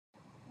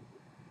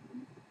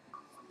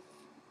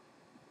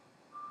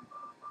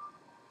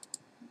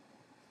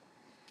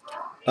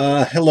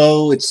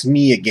Hello, it's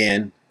me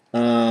again.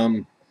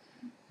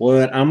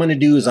 What I'm going to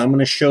do is I'm going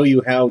to show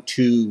you how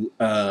to,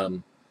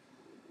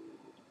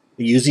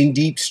 using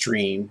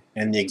Deepstream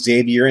and the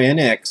Xavier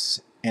NX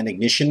and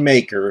Ignition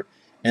Maker,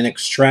 and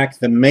extract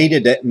the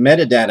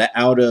metadata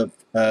out of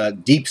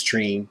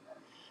Deepstream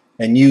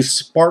and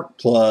use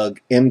sparkplug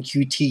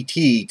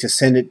MQTT to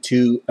send it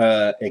to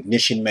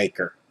Ignition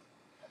Maker.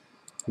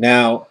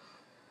 Now,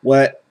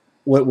 what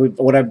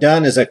I've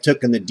done is I've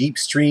taken the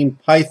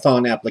Deepstream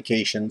Python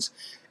applications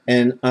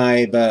and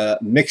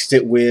I've mixed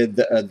it with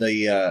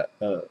the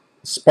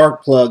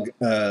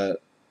sparkplug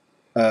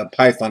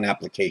Python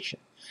application.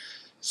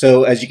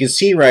 So as you can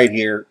see right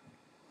here,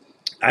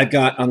 I've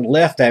got on the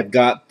left I've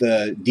got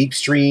the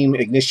Deepstream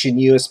Ignition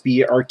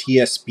USB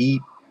RTSP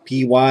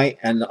PY,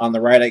 and on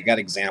the right I got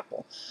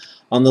example.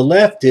 On the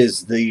left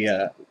is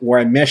the where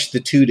I meshed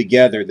the two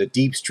together, the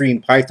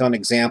Deepstream Python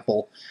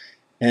example,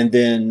 and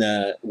then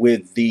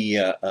with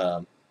the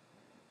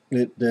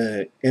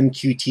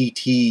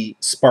MQTT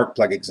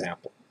Sparkplug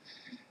example.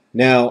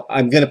 Now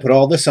I'm going to put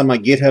all this on my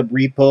GitHub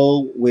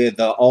repo with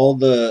all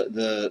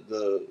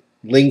the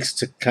links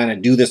to kind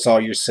of do this all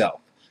yourself.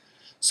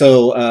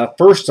 So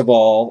first of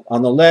all,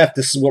 on the left,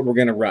 this is what we're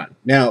going to run.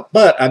 Now,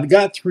 but I've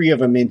got three of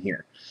them in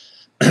here.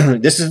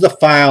 This is the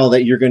file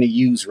that you're going to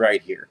use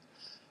right here.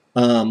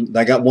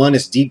 I got one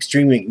is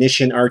Deepstream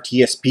Ignition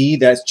RTSP.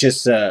 That's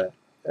just a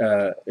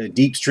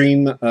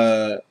Deepstream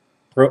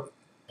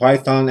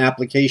Python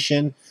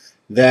application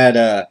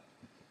that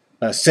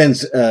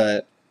sends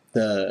the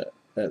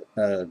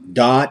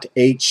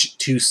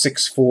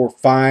 .h264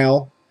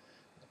 file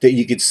that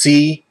you could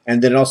see,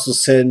 and then it also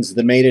sends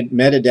the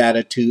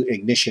metadata to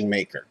Ignition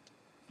Maker.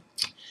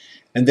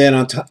 And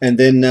then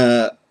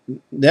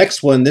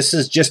next one, this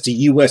is just a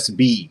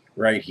USB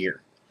right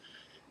here.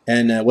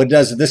 And what it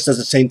does, this does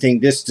the same thing.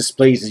 This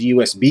displays the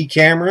USB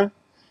camera,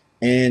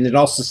 and it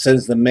also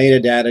sends the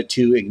metadata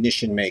to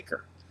Ignition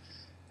Maker.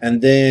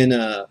 And then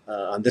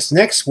on this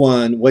next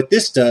one, what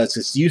this does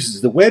is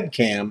uses the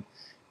webcam,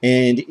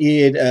 and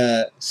it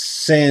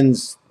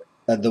sends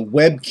the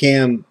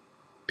webcam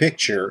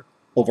picture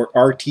over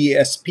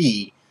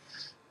RTSP,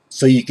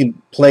 so you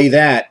can play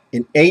that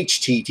in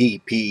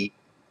HTTP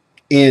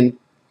in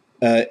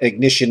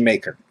Ignition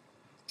Maker.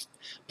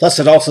 Plus,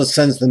 it also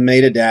sends the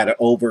metadata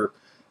over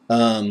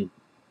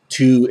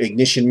to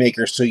Ignition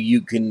Maker, so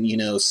you can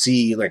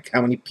see like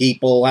how many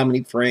people, how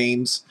many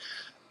frames,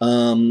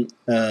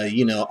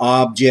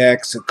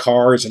 objects,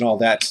 cars, and all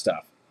that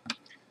stuff.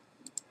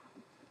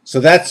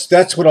 So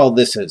that's what all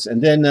this is.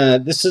 And then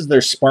this is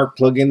their Spark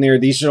plugin there.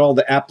 These are all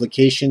the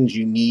applications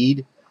you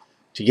need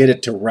to get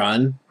it to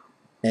run.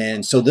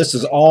 And so this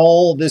is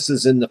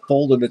in the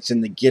folder that's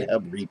in the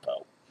GitHub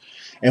repo.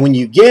 And when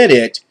you get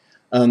it,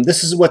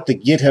 this is what the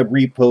GitHub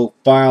repo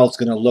file is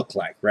going to look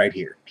like right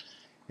here.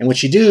 And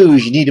what you do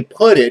is you need to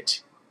put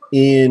it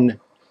in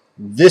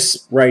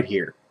this right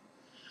here.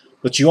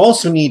 But you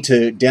also need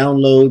to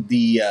download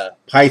the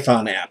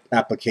Python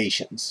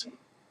applications.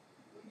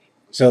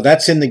 So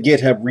that's in the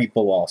GitHub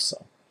repo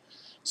also.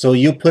 So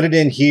you put it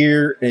in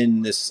here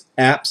in this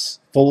apps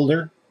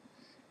folder.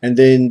 And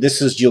then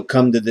you'll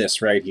come to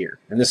this right here.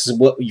 And this is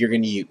what you're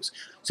going to use.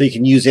 So you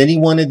can use any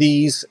one of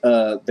these.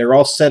 They're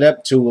all set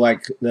up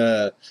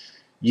to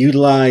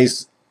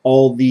utilize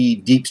all the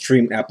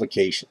Deepstream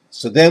applications.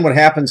 So then what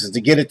happens is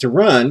to get it to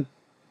run,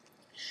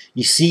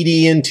 you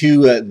CD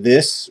into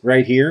this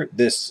right here,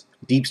 this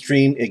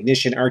Deepstream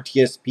Ignition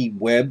RTSP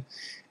web,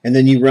 and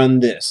then you run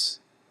this.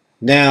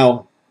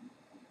 Now,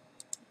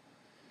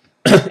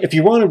 if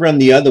you want to run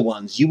the other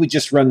ones, you would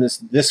just run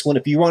this one.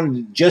 If you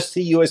wanted just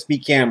the USB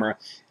camera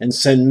and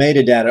send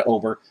metadata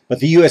over, but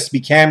the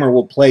USB camera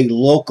will play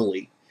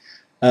locally,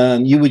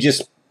 you would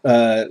just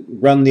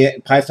run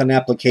the Python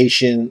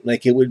application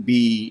like it would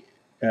be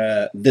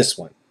this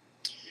one.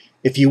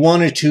 If you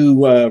wanted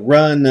to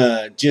run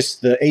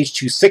just the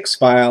H.264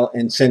 file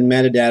and send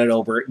metadata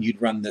over,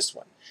 you'd run this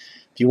one.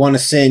 If you want to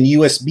send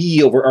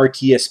USB over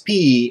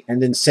RTSP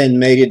and then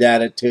send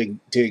metadata to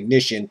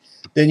Ignition,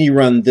 then you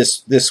run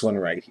this one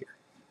right here.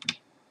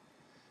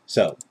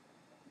 So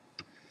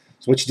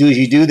what you do is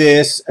you do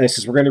this.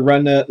 Since we're going to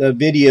run the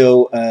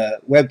video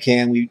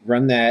webcam, we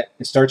run that.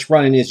 It starts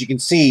running. As you can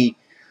see,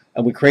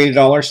 we created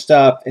all our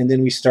stuff, and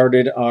then we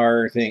started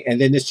our thing.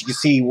 And then this, you can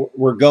see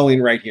we're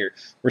going right here.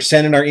 We're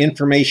sending our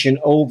information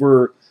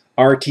over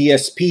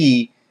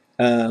RTSP.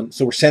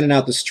 So we're sending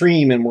out the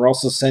stream, and we're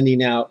also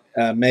sending out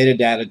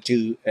metadata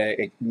to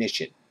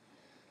Ignition.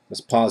 Let's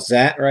pause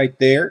that right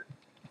there.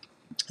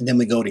 And then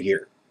we go to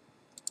here.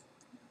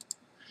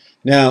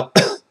 Now,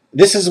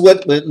 this is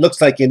what it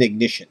looks like in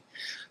Ignition.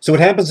 So what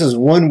happens is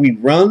when we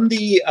run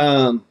the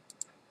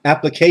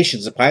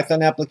applications, the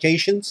Python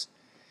applications,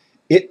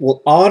 it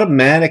will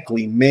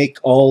automatically make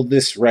all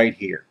this right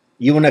here.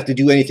 You won't have to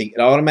do anything. It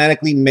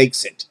automatically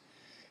makes it.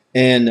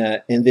 And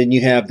then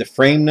you have the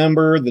frame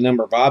number, the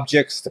number of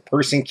objects, the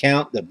person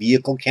count, the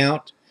vehicle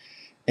count.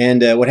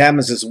 And what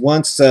happens is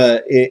once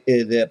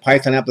the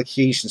Python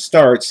application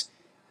starts,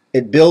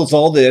 it builds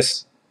all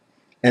this,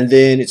 and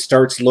then it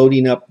starts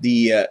loading up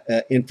the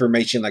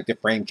information like the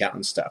frame count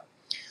and stuff.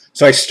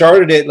 So I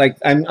started it like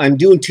I'm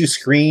doing 2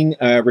 screen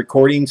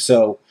recordings.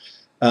 So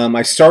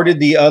I started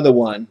the other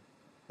one,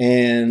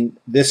 and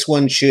this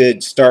one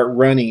should start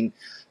running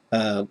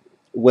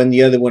when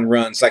the other one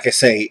runs. Like I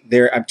say,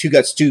 I've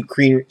got 2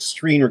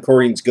 screen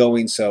recordings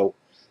going, so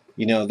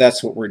you know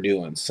that's what we're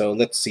doing. So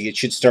let's see, it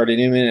should start in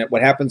a minute.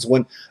 What happens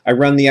when I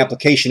run the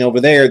application over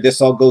there?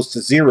 This all goes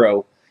to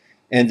 0,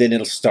 and then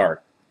it'll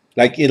start.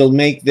 Like it'll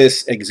make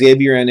this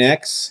Xavier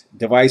NX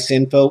device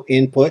info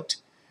input,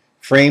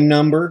 frame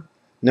number,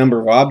 number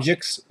of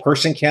objects,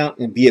 person count,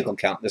 and vehicle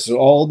count. This will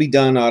all be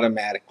done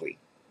automatically.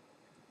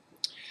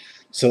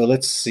 So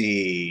let's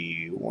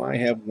see, why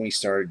haven't we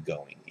started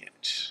going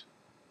yet?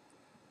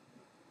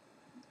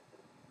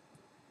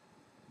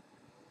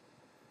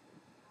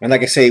 And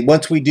like I say,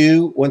 then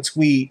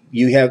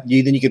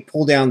you can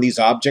pull down these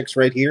objects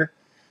right here,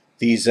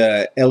 these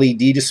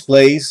LED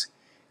displays,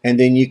 and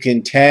then you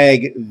can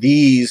tag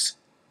these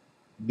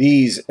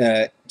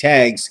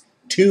tags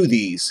to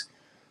these.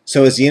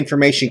 So as the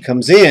information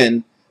comes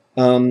in,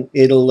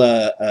 it'll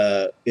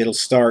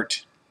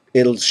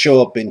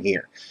show up in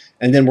here.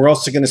 And then we're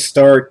also going to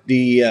start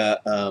we're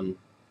going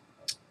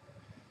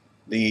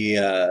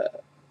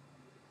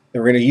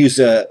to use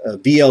a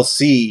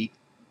VLC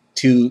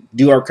to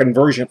do our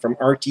conversion from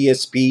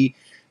RTSP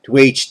to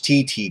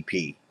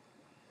HTTP.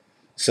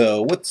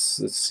 So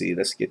let's see,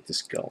 let's get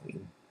this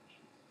going.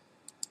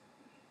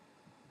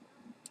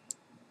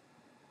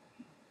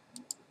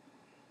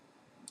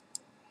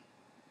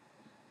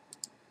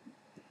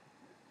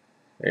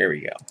 There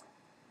we go.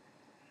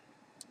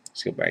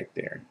 Let's go right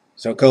there.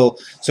 So cool.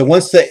 So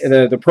once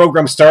the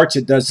program starts,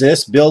 it does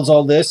this, builds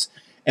all this,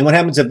 and what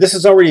happens if this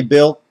is already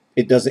built?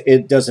 It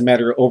doesn't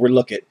matter.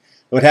 Overlook it.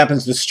 What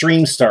happens? The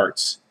stream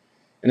starts,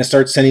 and it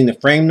starts sending the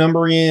frame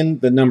number in,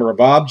 the number of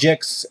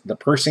objects, the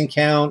person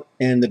count,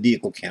 and the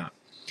vehicle count.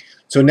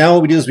 So now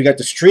what we do is we got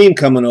the stream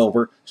coming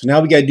over. So now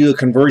we got to do a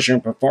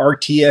conversion from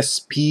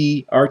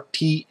RTSP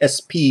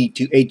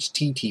to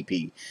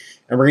HTTP,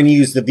 and we're going to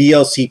use the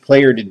VLC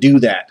player to do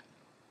that.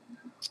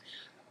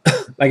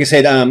 Like I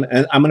said,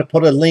 and I'm going to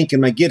put a link in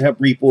my GitHub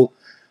repo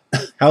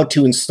how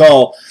to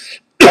install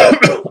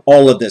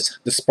all of this,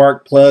 the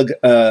sparkplug,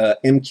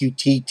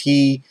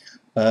 MQTT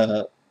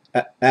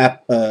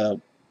app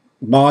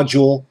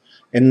module,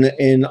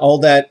 and all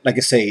that. Like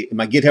I say, in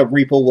my GitHub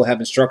repo will have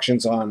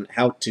instructions on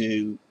how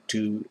to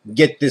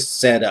get this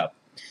set up,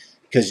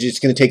 because it's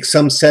going to take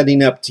some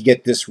setting up to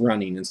get this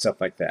running and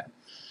stuff like that.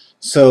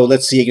 So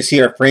let's see, you can see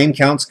our frame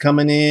counts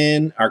coming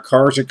in, our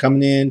cars are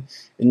coming in,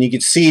 and you can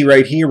see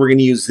right here we're going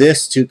to use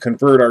this to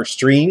convert our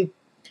stream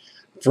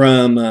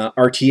from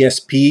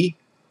RTSP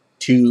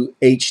to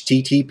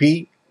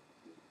HTTP.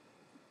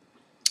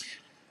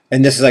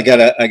 And this is I got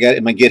it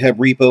in my GitHub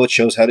repo. It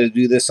shows how to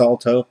do this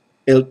also.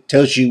 It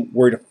tells you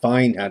where to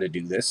find how to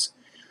do this.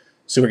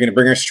 So we're going to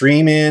bring our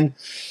stream in.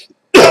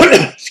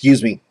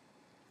 Excuse me.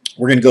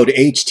 We're going to go to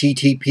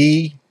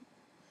HTTP.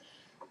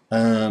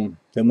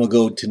 Then we'll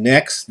go to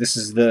next. This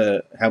is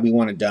how we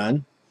want it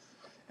done.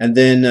 And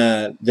then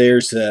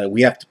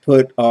we have to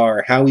put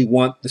how we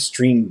want the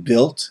stream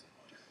built.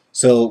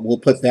 So we'll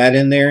put that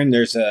in there, and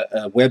there's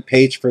a web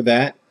page for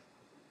that,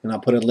 and I'll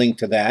put a link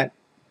to that.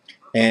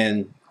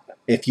 And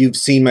if you've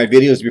seen my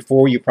videos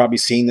before, you've probably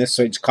seen this.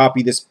 So just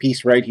copy this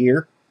piece right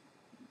here,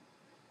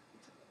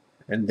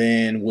 and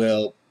then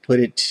we'll put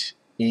it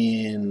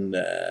in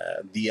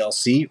the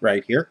VLC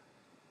right here.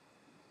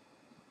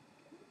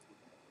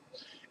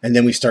 And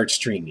then we start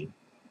streaming.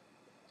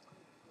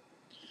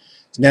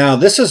 Now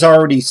this is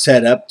already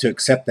set up to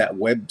accept that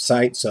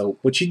website. So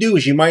what you do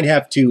is you might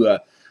have to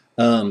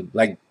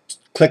like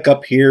click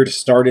up here to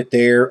start it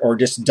there, or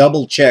just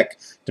double check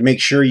to make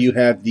sure you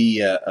have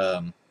the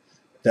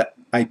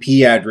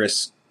IP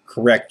address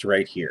correct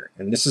right here.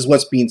 And this is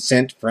what's being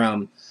sent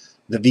from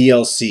the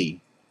VLC.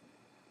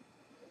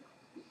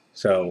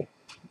 So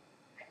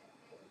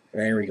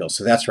there we go.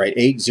 So that's right,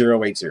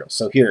 8080.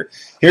 So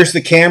here's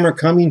the camera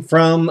coming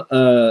from.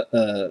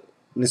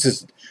 This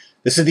is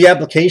the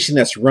application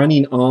that's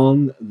running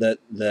on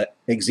the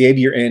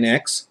Xavier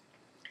NX,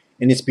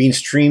 and it's being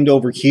streamed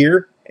over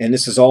here. And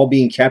this is all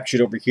being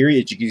captured over here.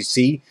 As you can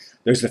see,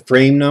 there's the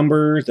frame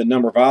number, the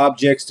number of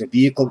objects, the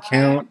vehicle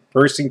count,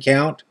 person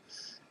count,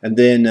 and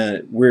then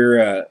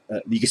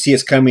you can see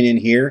it's coming in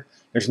here.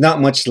 There's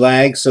not much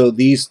lag, so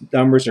these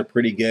numbers are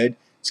pretty good.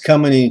 It's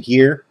coming in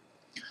here.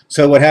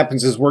 So what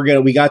happens is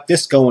we got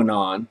this going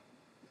on.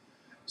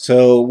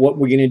 So what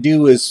we're gonna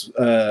do is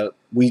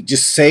we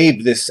just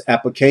save this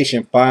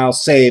application, file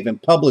save, and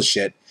publish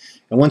it.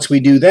 And once we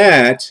do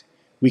that,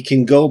 we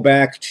can go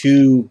back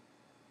to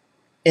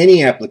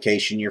any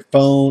application, your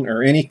phone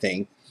or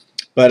anything.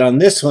 But on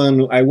this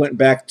one, I went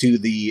back to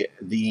the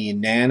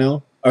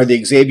Nano or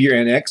the Xavier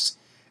NX,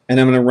 and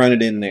I'm gonna run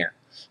it in there.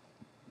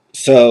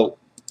 So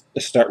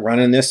let's start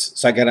running this.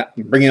 So I'm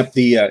bringing up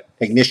the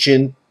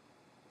Ignition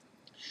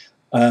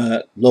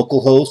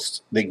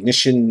localhost, the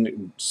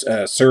Ignition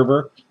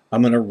server.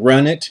 I'm going to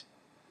run it.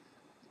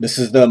 This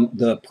is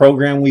the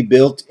program we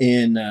built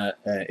in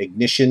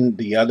Ignition,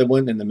 the other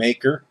one, in the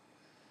Maker,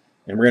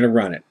 and we're going to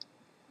run it.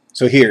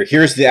 So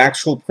here's the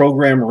actual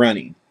program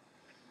running.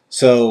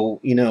 So,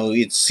 you know,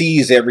 it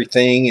sees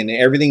everything, and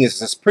everything is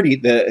just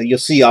pretty. You'll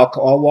see.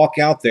 I'll walk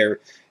out there,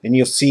 and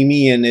you'll see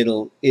me, and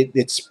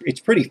it's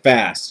pretty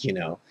fast. You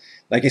know,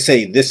 like I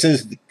say, this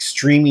is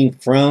streaming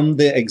from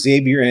the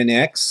Xavier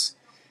NX,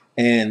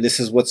 and this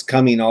is what's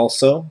coming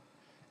also,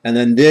 and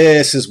then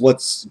this is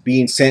what's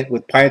being sent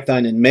with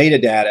Python and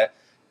metadata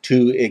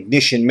to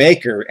Ignition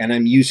Maker, and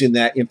I'm using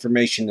that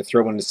information to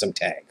throw into some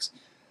tags.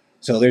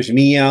 So there's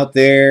me out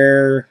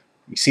there.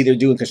 You see, they're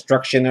doing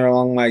construction there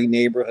along my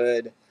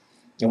neighborhood.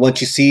 And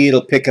once you see,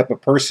 it'll pick up a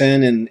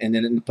person, and then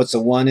it puts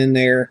a 1 in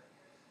there.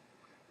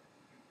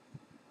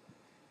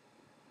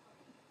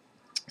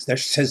 There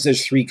says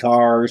there's 3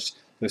 cars,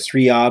 there's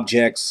 3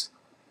 objects.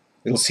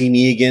 It'll see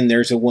me again,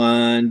 there's a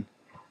 1.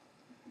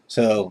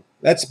 So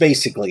that's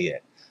basically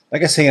it.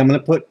 Like I say, I'm going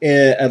to put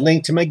a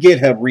link to my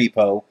GitHub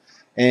repo,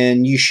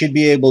 and you should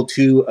be able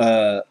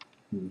to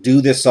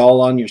do this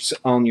all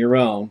on your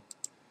own.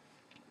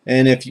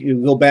 And if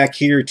you go back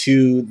here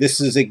to, this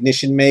is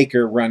Ignition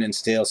Maker running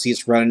still. See,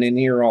 it's running in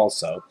here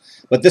also.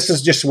 But this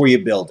is just where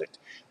you build it.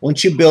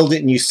 Once you build it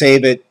and you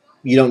save it,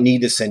 you don't need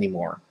this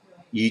anymore.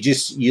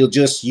 You'll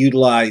just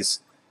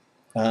utilize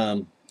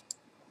the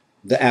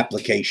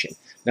application.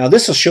 Now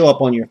this will show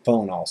up on your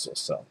phone also.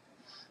 So,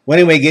 well,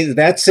 anyway,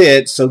 that's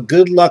it. So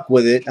good luck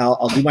with it.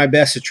 I'll do my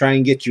best to try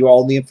and get you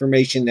all the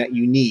information that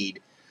you need.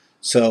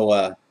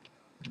 So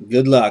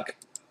good luck.